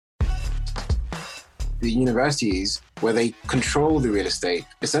the universities, where they control the real estate,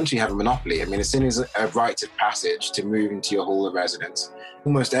 essentially have a monopoly. I mean, as soon as a rite of passage to move into your hall of residence,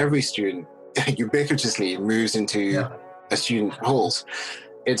 almost every student ubiquitously moves into a student halls.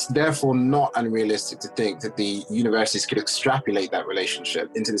 It's therefore not unrealistic to think that the universities could extrapolate that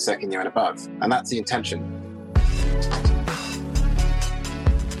relationship into the second year and above. And that's the intention.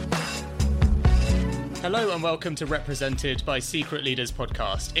 Hello and welcome to Represented by Secret Leaders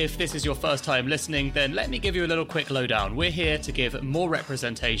podcast. If this is your first time listening, then let me give you a little quick lowdown. We're here to give more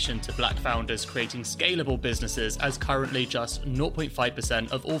representation to Black founders creating scalable businesses, as currently just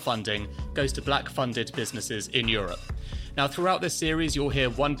 0.5% of all funding goes to Black funded businesses in Europe. Now, throughout this series, you'll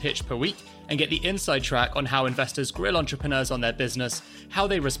hear one pitch per week and get the inside track on how investors grill entrepreneurs on their business, how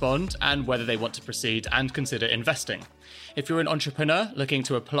they respond, and whether they want to proceed and consider investing. If you're an entrepreneur looking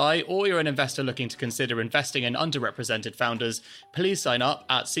to apply, or you're an investor looking to consider investing in underrepresented founders, please sign up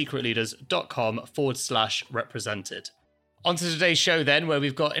at secretleaders.com/represented. On to today's show then, where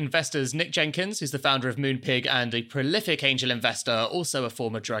we've got investors Nick Jenkins, who's the founder of Moonpig and a prolific angel investor, also a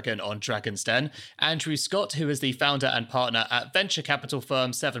former dragon on Dragon's Den, Andrew Scott, who is the founder and partner at venture capital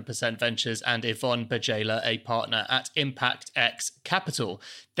firm 7% Ventures, and Yvonne Bajela, a partner at Impact X Capital.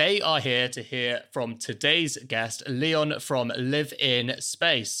 They are here to hear from today's guest, Leon from Live in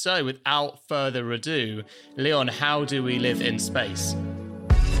Space. So without further ado, Leon, how do we live in space?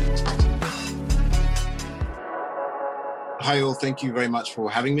 Hi all, thank you very much for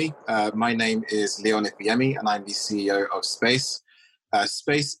having me. My name is Leon Ifeyemi and I'm the CEO of Space.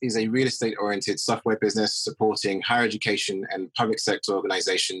 Space is a real estate-oriented software business supporting higher education and public sector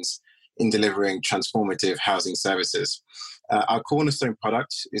organizations in delivering transformative housing services. Our cornerstone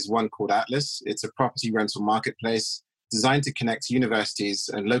product is one called Atlas. It's a property rental marketplace designed to connect universities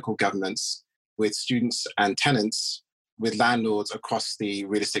and local governments with students and tenants with landlords across the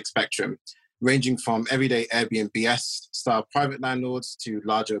real estate spectrum, ranging from everyday Airbnb-style private landlords to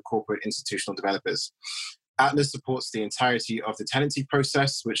larger corporate institutional developers. Atlas supports the entirety of the tenancy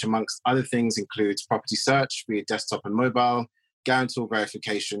process, which amongst other things includes property search via desktop and mobile, guarantor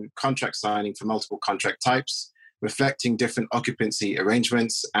verification, contract signing for multiple contract types, reflecting different occupancy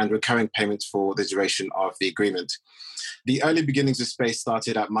arrangements, and recurring payments for the duration of the agreement. The early beginnings of Space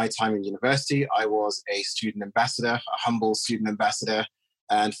started at my time in university. I was a student ambassador, a humble student ambassador.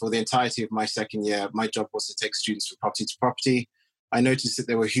 And for the entirety of my second year, my job was to take students from property to property. I noticed that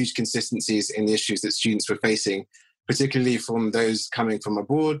there were huge consistencies in the issues that students were facing, particularly from those coming from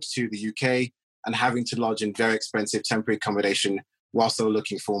abroad to the UK and having to lodge in very expensive temporary accommodation whilst they were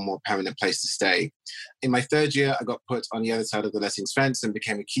looking for a more permanent place to stay. In my third year, I got put on the other side of the lettings fence and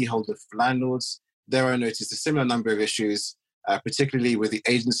became a key holder for landlords. There I noticed a similar number of issues, particularly with the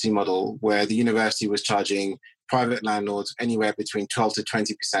agency model, where the university was charging private landlords anywhere between 12 to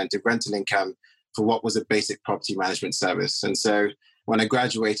 20% of rental income for what was a basic property management service. And so when I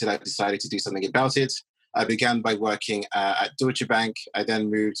graduated, I decided to do something about it. I began by working at Deutsche Bank. I then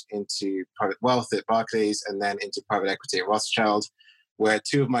moved into private wealth at Barclays and then into private equity at Rothschild, where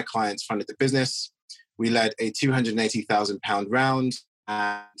two of my clients funded the business. We led a £280,000 round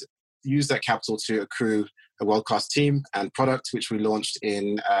and used that capital to accrue a world-class team and product, which we launched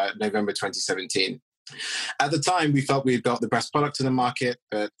in November 2017. At the time, we felt we had built the best product in the market,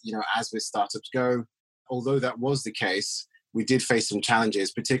 but as with startups go, although that was the case, we did face some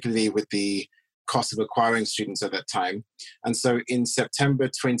challenges, particularly with the cost of acquiring students at that time. And so in September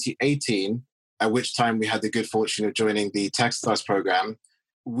 2018, at which time we had the good fortune of joining the Techstars program,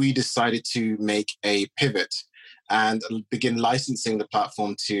 we decided to make a pivot and begin licensing the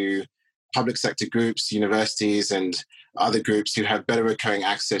platform to public sector groups, universities, and other groups who have better recurring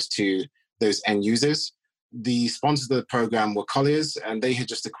access to those end users. The sponsors of the program were Colliers, and they had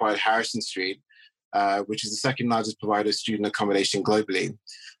just acquired Harrison Street, which is the second largest provider of student accommodation globally.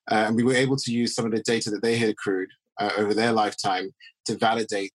 And we were able to use some of the data that they had accrued over their lifetime to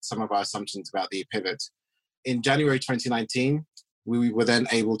validate some of our assumptions about the pivot. In January 2019, we were then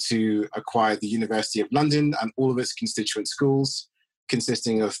able to acquire the University of London and all of its constituent schools,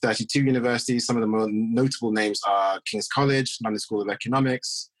 consisting of 32 universities. Some of the more notable names are King's College, London School of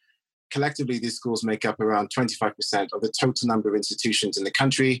Economics. Collectively, these schools make up around 25% of the total number of institutions in the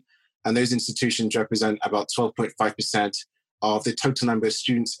country, and those institutions represent about 12.5% of the total number of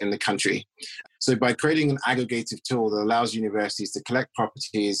students in the country. So by creating an aggregative tool that allows universities to collect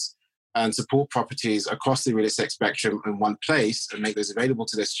properties and support properties across the real estate spectrum in one place and make those available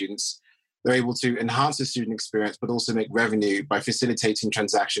to their students, they're able to enhance the student experience, but also make revenue by facilitating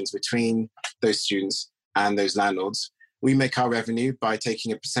transactions between those students and those landlords. We make our revenue by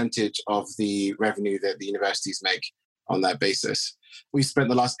taking a percentage of the revenue that the universities make on that basis. We spent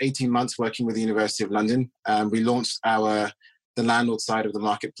the last 18 months working with the University of London. We launched the landlord side of the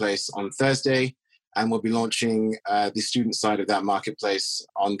marketplace on Thursday, and we'll be launching the student side of that marketplace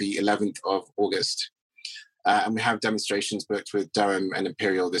on the 11th of August. And we have demonstrations booked with Durham and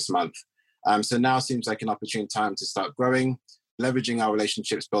Imperial this month. So now seems like an opportune time to start growing, leveraging our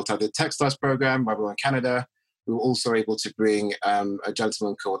relationships built out of the Techstars program while we were in Canada. We were also able to bring a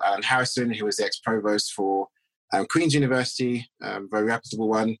gentleman called Alan Harrison, who was the ex-provost for Queen's University, very reputable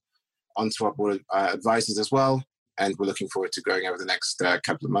one, onto our board of advisors as well. And we're looking forward to growing over the next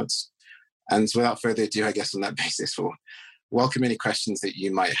couple of months. And so without further ado, I guess on that basis, we'll welcome any questions that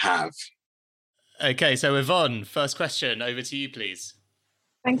you might have. Okay, so Yvonne, first question, over to you, please.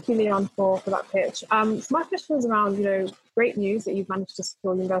 Thank you, Leon, for that pitch. So my question is around, great news that you've managed to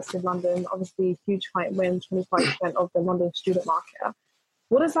secure the University of London, obviously huge client win, 25% of the London student market.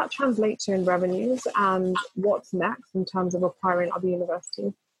 What does that translate to in revenues, and what's next in terms of acquiring other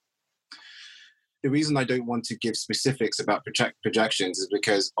universities? The reason I don't want to give specifics about projections is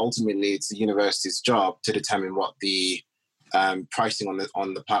because ultimately it's the university's job to determine what the pricing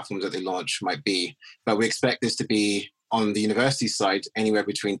on the platforms that they launch might be. But we expect this to be, on the university side, anywhere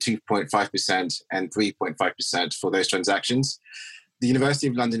between 2.5% and 3.5% for those transactions. The University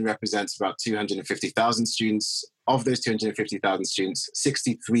of London represents about 250,000 students. Of those 250,000 students,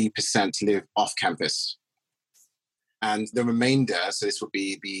 63% live off campus. And the remainder, so this would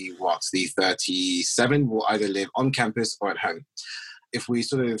be the 37, will either live on campus or at home. If we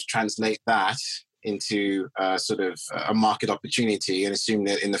sort of translate that into sort of a market opportunity and assume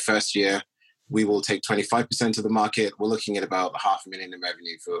that in the first year, we will take 25% of the market, we're looking at about $500,000 in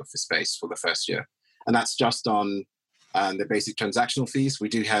revenue for Space for the first year. And that's just on the basic transactional fees. We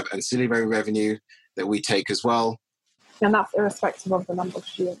do have ancillary revenue that we take as well. And that's irrespective of the number of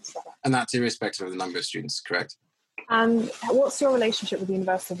students. And that's irrespective of the number of students, correct. And what's your relationship with the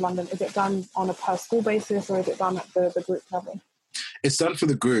University of London? Is it done on a per school basis, or is it done at the group level? It's done for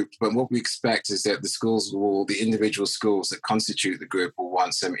the group, but what we expect is that the individual schools that constitute the group will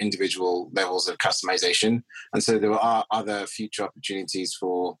want some individual levels of customization. And so there are other future opportunities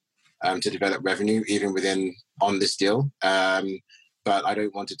for to develop revenue, even on this deal. But I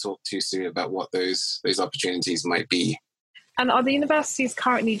don't want to talk too soon about what those opportunities might be. And are the universities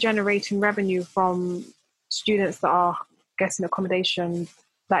currently generating revenue from students that are getting accommodation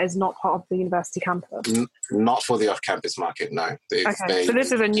that is not part of the university campus? Not for the off-campus market, no. So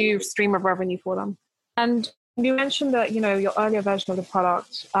this is a new stream of revenue for them. And you mentioned that, your earlier version of the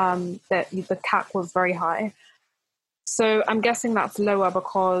product, that the CAC was very high. So I'm guessing that's lower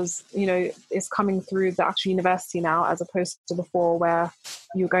because, it's coming through the actual university now, as opposed to before where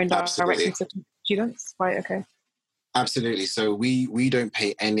you're going directly to students, right? Okay. Absolutely. So we don't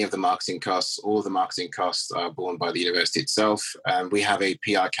pay any of the marketing costs. All the marketing costs are borne by the university itself. We have a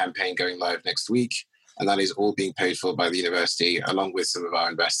PR campaign going live next week, and that is all being paid for by the university, along with some of our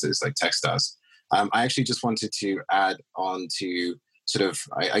investors like Techstars. I actually just wanted to add on to sort of,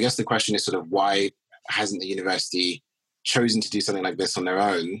 I guess the question is sort of why hasn't the university chosen to do something like this on their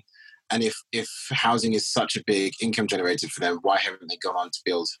own? And if housing is such a big income generator for them, why haven't they gone on to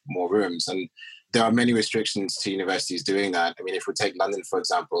build more rooms? And there are many restrictions to universities doing that. I mean, if we take London, for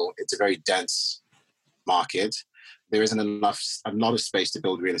example, it's a very dense market. There isn't a lot of space to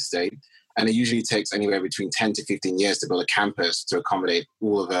build real estate. And it usually takes anywhere between 10 to 15 years to build a campus to accommodate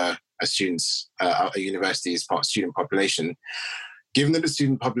all of a university's student population. Given that the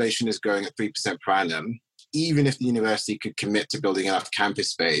student population is growing at 3% per annum, even if the university could commit to building enough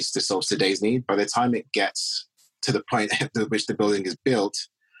campus space to solve today's need, by the time it gets to the point at which the building is built,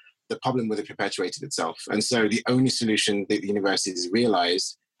 the problem would have perpetuated itself. And so the only solution that the universities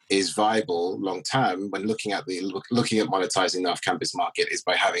realized is viable long term when looking at monetizing the off-campus market is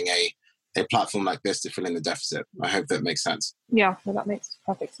by having a platform like this to fill in the deficit. I hope that makes sense. Yeah, well, that makes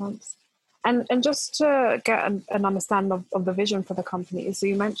perfect sense. And just to get an understanding of the vision for the company, so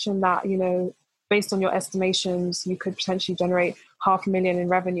you mentioned that, based on your estimations, you could potentially generate $500,000 in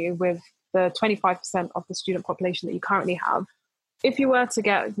revenue with the 25% of the student population that you currently have. If you were to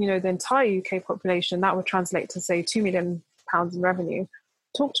get, the entire UK population, that would translate to, say, £2 million in revenue.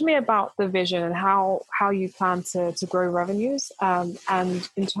 Talk to me about the vision and how you plan to grow revenues. And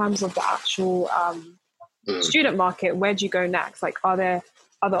in terms of the actual student market, where do you go next? Like, are there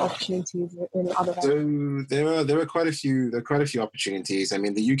other opportunities in other areas? So there are quite a few opportunities. I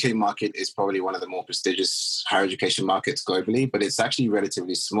mean, the UK market is probably one of the more prestigious higher education markets globally, but it's actually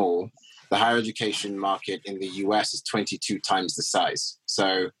relatively small. The higher education market in the US is 22 times the size.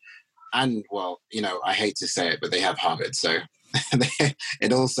 So, and well, I hate to say it, but they have Harvard. So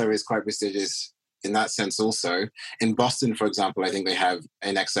it also is quite prestigious in that sense also. In Boston, for example, I think they have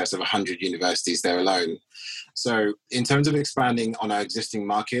in excess of 100 universities there alone. So in terms of expanding on our existing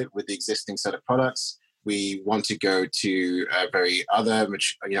market with the existing set of products, we want to go to other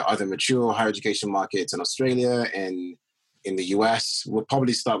mature higher education markets in Australia and in the US. We'll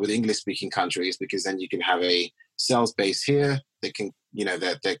probably start with English-speaking countries because then you can have a sales base here that can,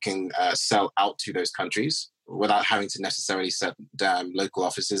 sell out to those countries without having to necessarily set local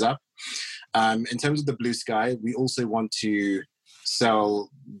offices up. In terms of the blue sky, we also want to sell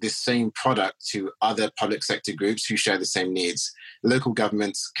the same product to other public sector groups who share the same needs. Local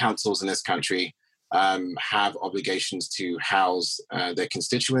governments, councils in this country have obligations to house their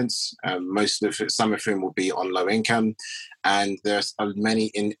constituents, some of whom will be on low income, and there's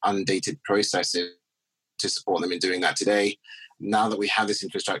many inundated processes to support them in doing that today. Now that we have this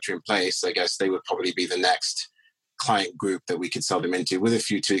infrastructure in place, I guess they would probably be the next client group that we could sell them into, with a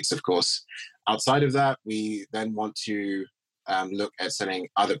few tweaks, of course. Outside of that, we then want to look at selling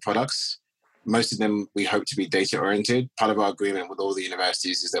other products. Most of them we hope to be data-oriented. Part of our agreement with all the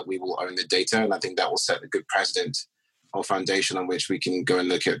universities is that we will own the data, and I think that will set a good precedent or foundation on which we can go and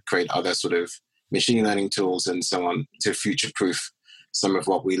look at create other sort of machine learning tools and so on to future-proof some of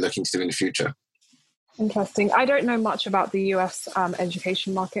what we're looking to do in the future. Interesting. I don't know much about the US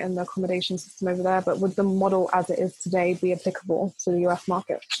education market and the accommodation system over there, but would the model as it is today be applicable to the US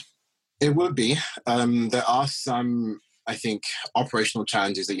market? It would be. There are some, I think, operational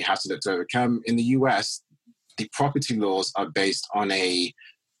challenges that you have to look to overcome. In the US, the property laws are based on a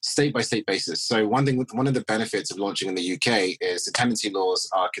state-by-state basis. So one of the benefits of launching in the UK is the tenancy laws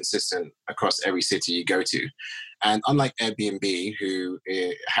are consistent across every city you go to. And unlike Airbnb, who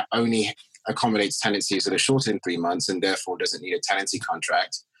only accommodates tenancies that are shorter than 3 months and therefore doesn't need a tenancy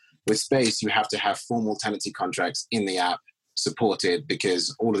contract, with Space, you have to have formal tenancy contracts in the app supported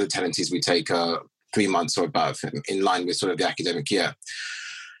because all of the tenancies we take are 3 months or above, in line with sort of the academic year.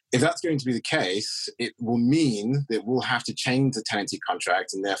 If that's going to be the case, it will mean that we'll have to change the tenancy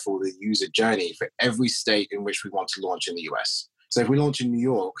contract and therefore the user journey for every state in which we want to launch in the US. So if we launch in New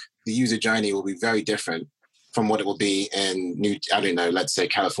York, the user journey will be very different from what it will be in let's say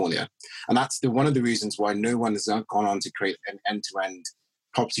California. And that's one of the reasons why no one has gone on to create an end-to-end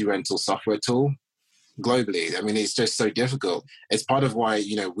property rental software tool globally. I mean, it's just so difficult. It's part of why,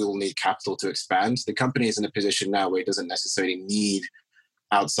 we'll need capital to expand. The company is in a position now where it doesn't necessarily need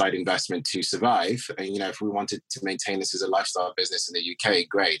outside investment to survive. And, if we wanted to maintain this as a lifestyle business in the UK,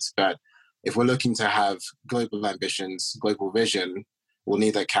 great. But if we're looking to have global ambitions, global vision, we'll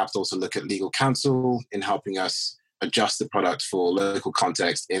need that capital to look at legal counsel in helping us adjust the product for local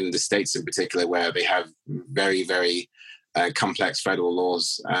context in the States in particular, where they have very, very complex federal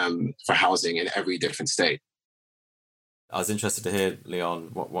laws for housing in every different state. I was interested to hear,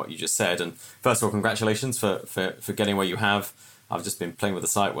 Leon, what you just said. And first of all, congratulations for getting where you have. I've just been playing with the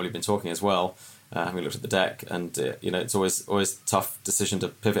site while you've been talking as well, having looked at the deck. And, it's always a tough decision to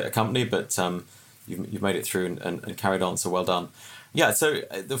pivot a company, but you've made it through and carried on, so well done. Yeah, so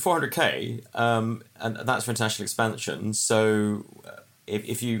the 400K, and that's for international expansion. So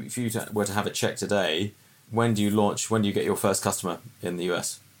if you were to have a check today, when do you launch? When do you get your first customer in the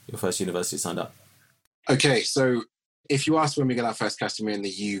US, your first university signed up? Okay, so if you ask when we get our first customer in the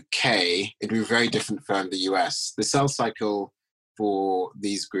UK, it'd be very different from the US. The sales cycle for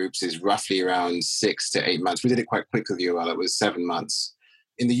these groups is roughly around 6 to 8 months. We did it quite quickly with UL. It was 7 months.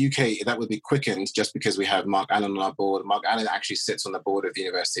 In the UK, that would be quickened just because we have Mark Allen on our board. Mark Allen actually sits on the board of the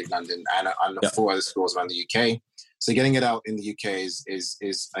University of London and 4 other schools around the UK. So getting it out in the UK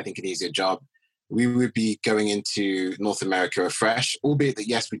is I think, an easier job. We would be going into North America afresh, albeit that,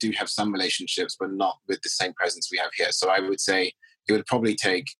 yes, we do have some relationships, but not with the same presence we have here. So I would say it would probably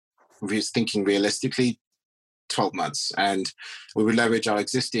take, thinking realistically, 12 months. And we would leverage our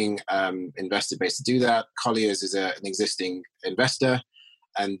existing investor base to do that. Colliers is an existing investor,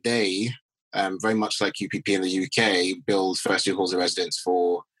 and they, very much like UPP in the UK, build first-year halls of residence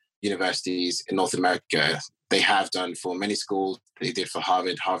for universities in North America. They have done for many schools. They did for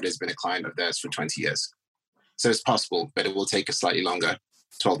Harvard. Harvard has been a client of theirs for 20 years. So it's possible, but it will take a slightly longer,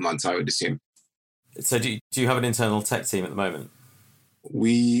 12 months, I would assume. So do you have an internal tech team at the moment?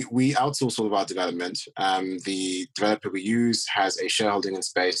 We outsource all of our development. The developer we use has a shareholding in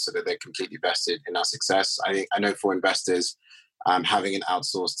Space so that they're completely vested in our success. I know for investors, having an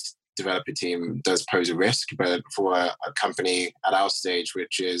outsourced developer team does pose a risk, but for a company at our stage,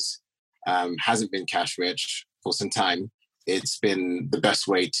 which hasn't been cash rich for some time, it's been the best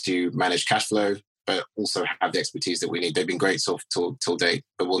way to manage cash flow, but also have the expertise that we need. They've been great till date,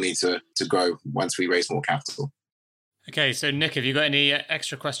 but we'll need to grow once we raise more capital. Okay, so Nick, have you got any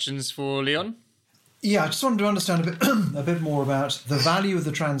extra questions for Leon? Yeah, I just wanted to understand a bit more about the value of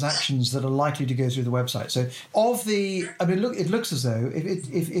the transactions that are likely to go through the website. So, it looks as though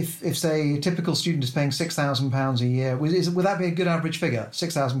if say a typical student is paying £6,000 a year, would that be a good average figure?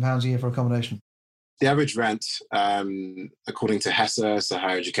 £6,000 a year for accommodation? The average rent, according to HESA, so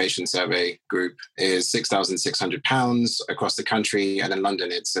Higher Education Survey Group, is £6,600 across the country, and in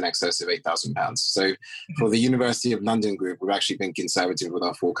London it's in excess of £8,000. So for the University of London Group, we've actually been conservative with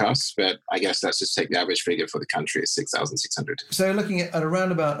our forecasts, but I guess let's just take the average figure for the country is 6,600. So looking at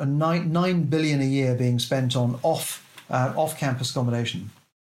around about a $9 billion a year being spent on off-campus accommodation.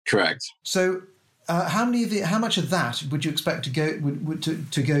 Correct. So how much of that would you expect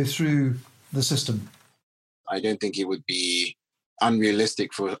to go through the system? I don't think it would be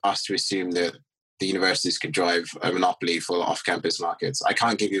unrealistic for us to assume that the universities could drive a monopoly for off-campus markets. I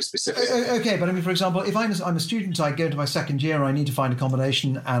can't give you a specific... Okay, but I mean, for example, if I'm a student, I go to my second year, I need to find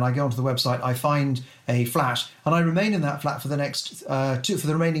accommodation, and I go onto the website, I find a flat, and I remain in that flat for the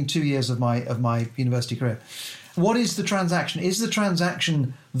remaining 2 years of my university career. What is the transaction? Is the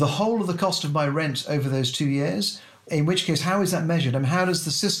transaction the whole of the cost of my rent over those 2 years? In which case, how is that measured? I mean, how does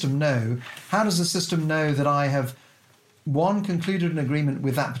the system know? How does the system know that I have, one, concluded an agreement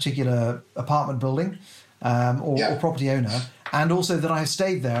with that particular apartment building or property owner, and also that I have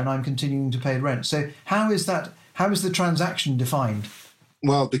stayed there and I'm continuing to pay rent? So how is the transaction defined?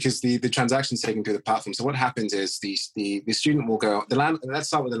 Well, because the transaction is taken through the platform. So what happens is the student will go, let's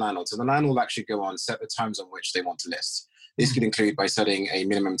start with the landlord. So the landlord will actually go on, set the terms on which they want to list. This could include by setting a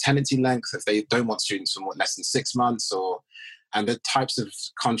minimum tenancy length if they don't want students for less than 6 months, and the types of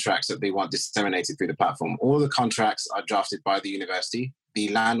contracts that they want disseminated through the platform. All the contracts are drafted by the university. The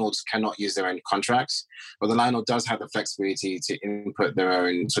landlords cannot use their own contracts, but the landlord does have the flexibility to input their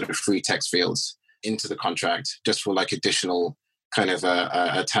own sort of free text fields into the contract just for like additional kind of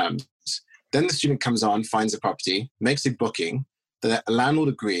terms. Then the student comes on, finds a property, makes a booking. The landlord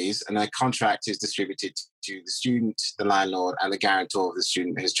agrees, and a contract is distributed to the student, the landlord, and the guarantor of the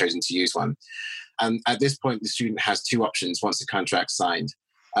student who has chosen to use one. And at this point, the student has two options once the contract's signed.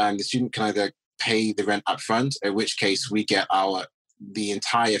 The student can either pay the rent upfront, in which case we get the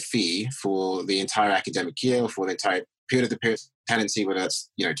entire fee for the entire academic year, or for the entire period of the tenancy, whether that's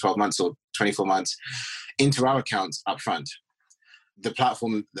 12 months or 24 months, into our accounts upfront.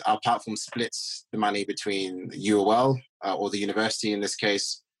 Our platform splits the money between UOL or the university in this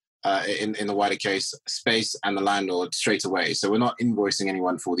case, in the wider case, Space, and the landlord straight away. So we're not invoicing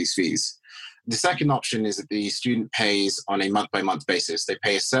anyone for these fees. The second option is that the student pays on a month-by-month basis. They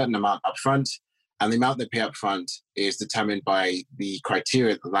pay a certain amount upfront, and the amount they pay upfront is determined by the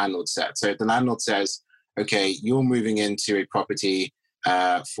criteria that the landlord set. So if the landlord says, okay, you're moving into a property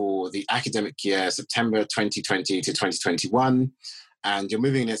for the academic year, September 2020 to 2021, and you're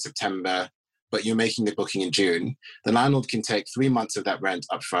moving in September, but you're making the booking in June, the landlord can take 3 months of that rent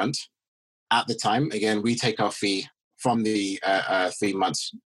up front. At the time, again, we take our fee from the 3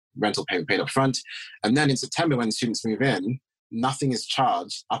 months rental payment paid up front. And then in September, when students move in, nothing is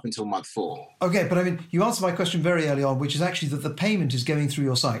charged up until month 4. Okay, but I mean, you answered my question very early on, which is actually that the payment is going through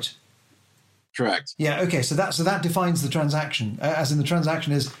your site. Correct. Yeah, okay, so that defines the transaction, as in the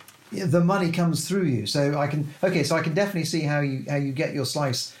transaction is the money comes through you. So I can definitely see how you get your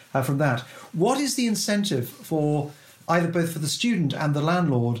slice from that. What is the incentive for both for the student and the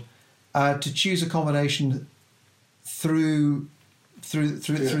landlord to choose accommodation through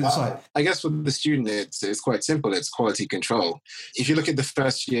the site? I guess for the student, it's quite simple. It's quality control. If you look at the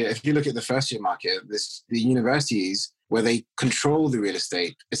first year market, the universities where they control the real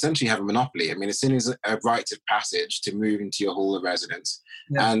estate essentially have a monopoly. I mean, as soon as a rite of passage to move into your hall of residence,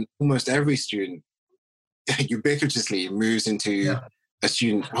 and almost every student ubiquitously moves into a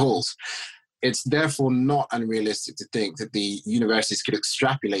student halls. It's therefore not unrealistic to think that the universities could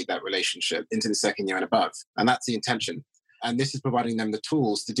extrapolate that relationship into the second year and above. And that's the intention. And this is providing them the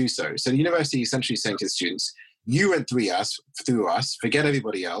tools to do so. So the university is essentially saying to the students, you went through us, forget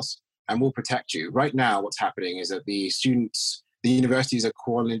everybody else, and we'll protect you. Right now, what's happening is that the universities are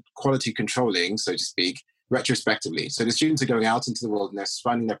quality controlling, so to speak, retrospectively. So the students are going out into the wilderness,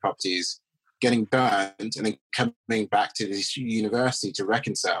 finding their properties, getting burned, and then coming back to this university to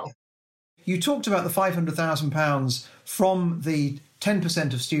reconcile. You talked about the £500,000 from the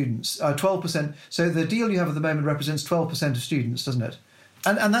 10% of students, 12%. So the deal you have at the moment represents 12% of students, doesn't it?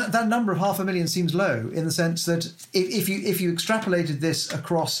 And that number of 500,000 seems low in the sense that if you extrapolated this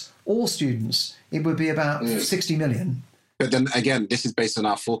across all students, it would be about 60 million. But then again, this is based on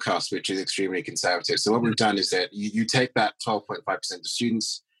our forecast, which is extremely conservative. So what we've done is that you take that 12.5% of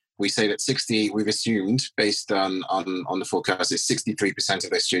students, we say that we've assumed based on the forecast is 63% of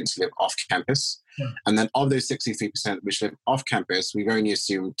those students live off campus. Yeah. And then of those 63% which live off campus, we've only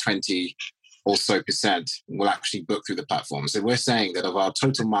assumed 20 or so percent will actually book through the platform. So we're saying that of our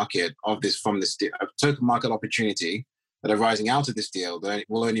total market total market opportunity that are rising out of this deal,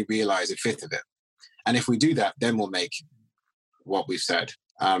 we'll only realize a fifth of it. And if we do that, then we'll make what we've said,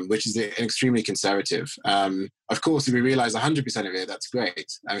 which is extremely conservative. Of course, if we realize 100% of it, that's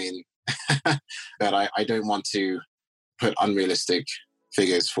great. I mean, but I don't want to put unrealistic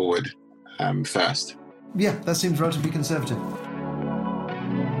figures forward first. Yeah, that seems relatively conservative.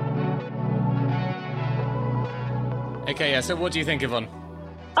 Okay, yeah, so what do you think, Yvonne?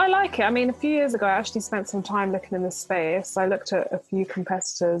 I like it. I mean, a few years ago, I actually spent some time looking in this space. I looked at a few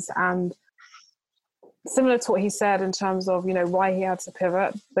competitors, and similar to what he said in terms of, why he had to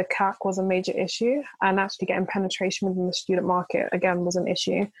pivot, the CAC was a major issue, and actually getting penetration within the student market, again, was an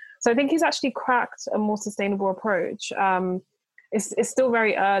issue. So I think he's actually cracked a more sustainable approach. It's still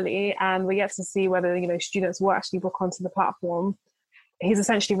very early, and we're yet to see whether, students will actually book onto the platform. He's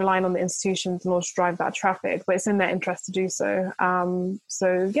essentially relying on the institutions in order to drive that traffic, but it's in their interest to do so.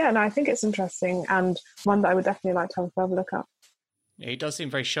 I think it's interesting, and one that I would definitely like to have a further look at. Yeah, he does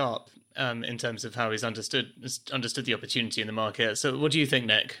seem very sharp in terms of how he's understood the opportunity in the market. So what do you think,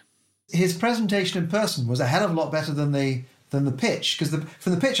 Nick? His presentation in person was a hell of a lot better than the pitch, because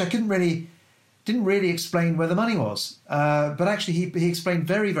from the pitch I didn't really explain where the money was, but actually he explained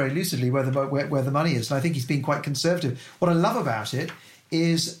very, very lucidly where the money is, and I think he's been quite conservative. What I love about it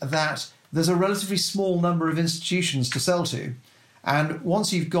is that there's a relatively small number of institutions to sell to, and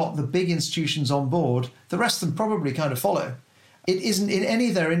once you've got the big institutions on board, the rest of them probably kind of follow. It isn't in any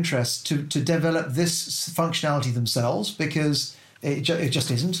of their interest to develop this functionality themselves, because it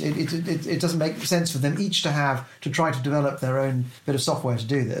just isn't. It doesn't make sense for them each to try to develop their own bit of software to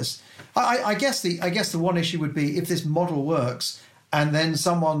do this. I guess the one issue would be if this model works and then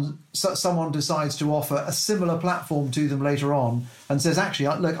someone decides to offer a similar platform to them later on and says,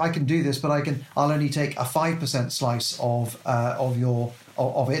 actually, look, I can do this, but I'll only take a 5% slice of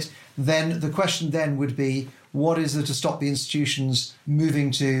it. Then the question then would be, what is there to stop the institutions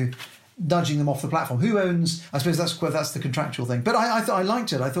moving to nudging them off the platform? Who owns? I suppose that's the contractual thing. But I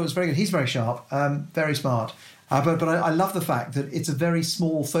liked it. I thought it was very good. He's very sharp, very smart. But I love the fact that it's a very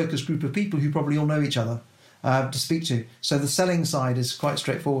small focus group of people who probably all know each other to speak to. So the selling side is quite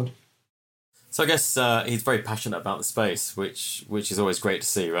straightforward. So I guess he's very passionate about the space, which is always great to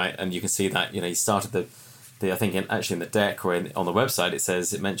see, right? And you can see that he started the I think in the deck or on the website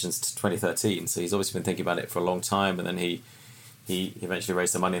it mentions 2013. So he's obviously been thinking about it for a long time, and then he eventually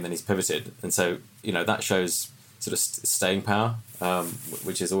raised the money, and then he's pivoted. And so that shows sort of staying power,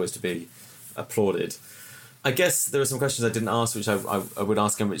 which is always to be applauded. I guess there are some questions I didn't ask, which I would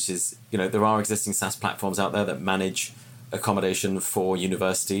ask him, which is, there are existing SaaS platforms out there that manage accommodation for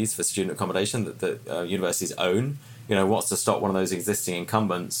universities, for student accommodation that universities own. What's to stop one of those existing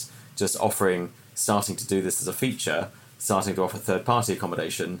incumbents just starting to do this as a feature, starting to offer third-party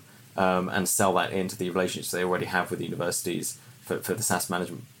accommodation and sell that into the relationships they already have with the universities for the SaaS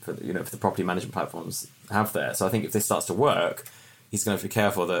management, for the property management platforms have there. So I think if this starts to work, he's going to have to be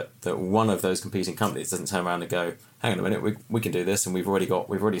careful that one of those competing companies doesn't turn around and go, hang on a minute, we can do this, and we've already got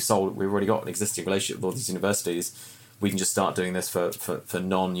an existing relationship with all these universities. We can just start doing this for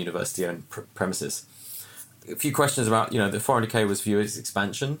non-university owned premises. A few questions about, the 400k was viewed as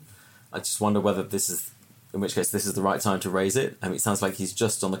expansion. I just wonder whether in which case this is the right time to raise it. I mean, it sounds like he's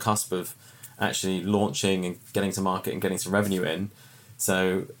just on the cusp of actually launching and getting to market and getting some revenue in.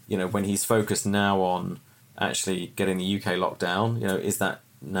 So, when he's focused now on actually getting the UK locked down, is that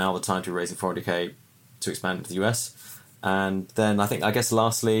now the time to be raising 400k to expand into the US? And then I guess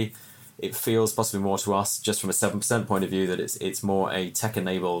lastly, it feels possibly more to us just from a 7% point of view that it's more a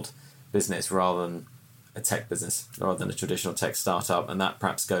tech-enabled business rather than a tech business, rather than a traditional tech startup, and that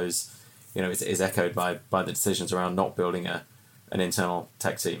perhaps goes, is echoed by the decisions around not building an internal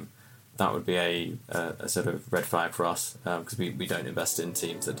tech team. That would be a sort of red flag for us, because we don't invest in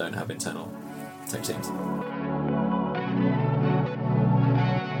teams that don't have internal tech teams.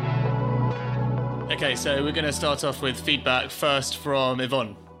 Okay, so we're going to start off with feedback first from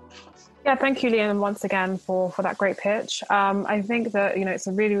Yvonne. Yeah, thank you, Liam, once again for that great pitch. I think that, it's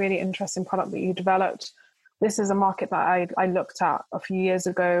a really, really interesting product that you developed. This is a market that I looked at a few years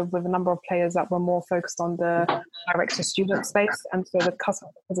ago with a number of players that were more focused on the direct-to-student space, and so the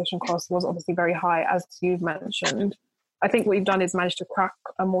customer acquisition cost was obviously very high, as you've mentioned. I think what you've done is managed to crack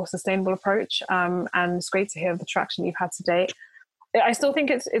a more sustainable approach, and it's great to hear the traction you've had to date. I still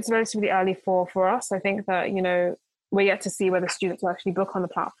think it's relatively early for us. I think that, we're yet to see whether students will actually book on the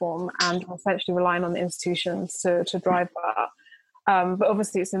platform, and we're essentially relying on the institutions to drive that. But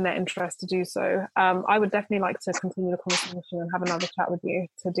obviously it's in their interest to do so. I would definitely like to continue the conversation and have another chat with you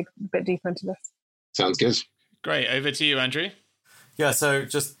to dig a bit deeper into this. Sounds good. Great. Over to you, Andrew. Yeah, so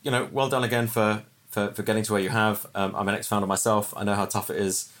just, well done again for getting to where you have. I'm an ex-founder myself. I know how tough it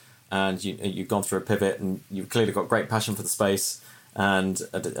is, and you've gone through a pivot, and you've clearly got great passion for the space and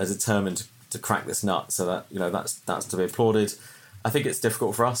are determined to crack this nut. So that that's to be applauded. I think it's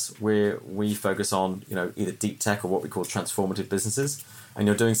difficult for us. We focus on either deep tech or what we call transformative businesses, and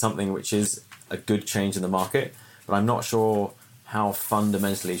you're doing something which is a good change in the market, but I'm not sure how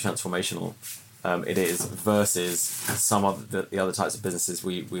fundamentally transformational it is versus some of the other types of businesses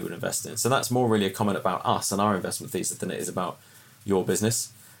we would invest in. So that's more really a comment about us and our investment thesis than it is about your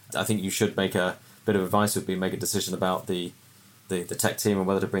business. I think you should make a bit of advice would be make a decision about the tech team and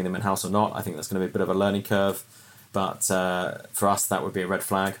whether to bring them in-house or not. I think that's going to be a bit of a learning curve. But for us, that would be a red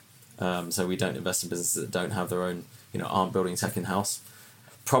flag. So we don't invest in businesses that don't have their own, aren't building tech in-house.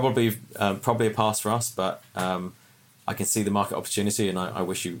 Probably a pass for us, but I can see the market opportunity, and I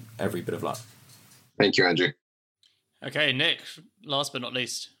wish you every bit of luck. Thank you, Andrew. Okay, Nick, last but not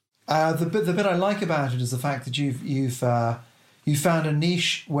least. The bit I like about it is the fact that you've found a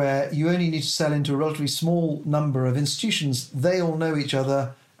niche where you only need to sell into a relatively small number of institutions. They all know each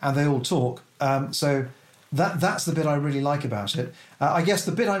other and they all talk. So that's the bit I really like about it. I guess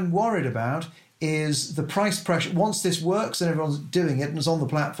the bit I'm worried about is the price pressure. Once this works and everyone's doing it and it's on the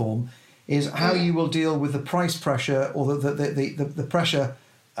platform, is how you will deal with the price pressure or the pressure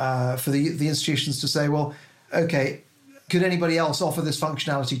for the institutions to say, well, okay, could anybody else offer this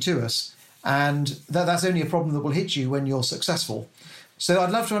functionality to us? And that's only a problem that will hit you when you're successful. So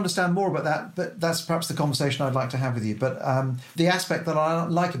I'd love to understand more about that, but that's perhaps the conversation I'd like to have with you. But the aspect that I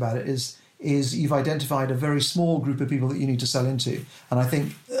like about it is you've identified a very small group of people that you need to sell into. And I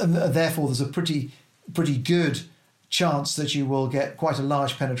think, therefore, there's a pretty good chance that you will get quite a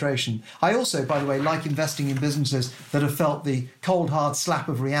large penetration. I also, by the way, like investing in businesses that have felt the cold, hard slap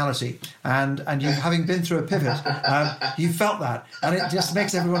of reality. And you, having been through a pivot, you felt that. And it just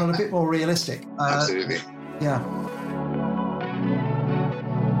makes everyone a bit more realistic. Absolutely. Yeah.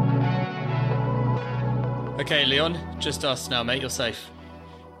 Okay, Leon, just us now, mate. You're safe.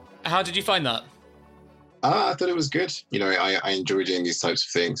 How did you find that? I thought it was good. I enjoy doing these types of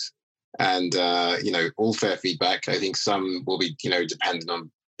things. And, all fair feedback. I think some will be, dependent on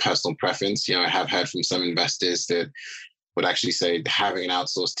personal preference. I have heard from some investors that would actually say having an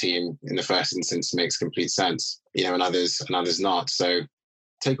outsourced team in the first instance makes complete sense, and others not. So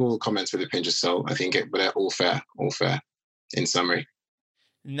take all comments with a pinch of salt. I think but all fair in summary.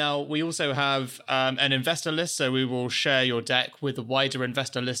 Now, we also have an investor list, so we will share your deck with the wider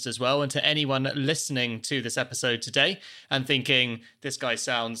investor list as well. And to anyone listening to this episode today and thinking, this guy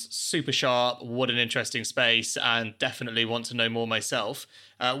sounds super sharp, what an interesting space, and definitely want to know more myself,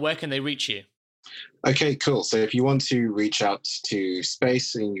 where can they reach you? Okay, cool. So if you want to reach out to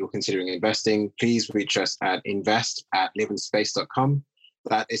Space and you're considering investing, please reach us at invest@liveinspace.com.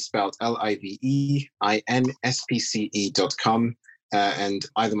 That is spelled LIVEINSPCE.com. And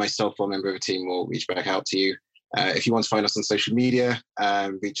either myself or a member of a team will reach back out to you. If you want to find us on social media,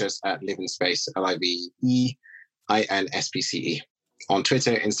 reach us at Live in Space, LIVEINSPCE, on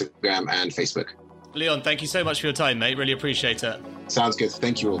Twitter, Instagram, and Facebook. Leon, thank you so much for your time, mate. Really appreciate it. Sounds good.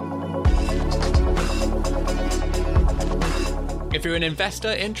 Thank you all. If you're an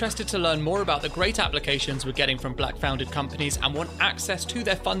investor interested to learn more about the great applications we're getting from Black-founded companies and want access to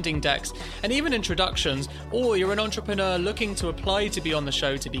their funding decks and even introductions, or you're an entrepreneur looking to apply to be on the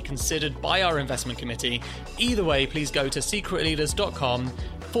show to be considered by our investment committee, either way, please go to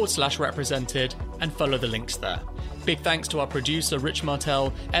secretleaders.com/represented and follow the links there. Big thanks to our producer, Rich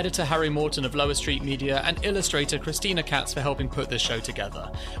Martell, editor Harry Morton of Lower Street Media, and illustrator Christina Katz for helping put this show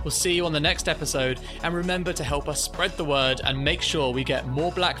together. We'll see you on the next episode, and remember to help us spread the word and make sure we get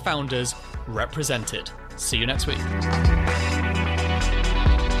more Black founders represented. See you next week.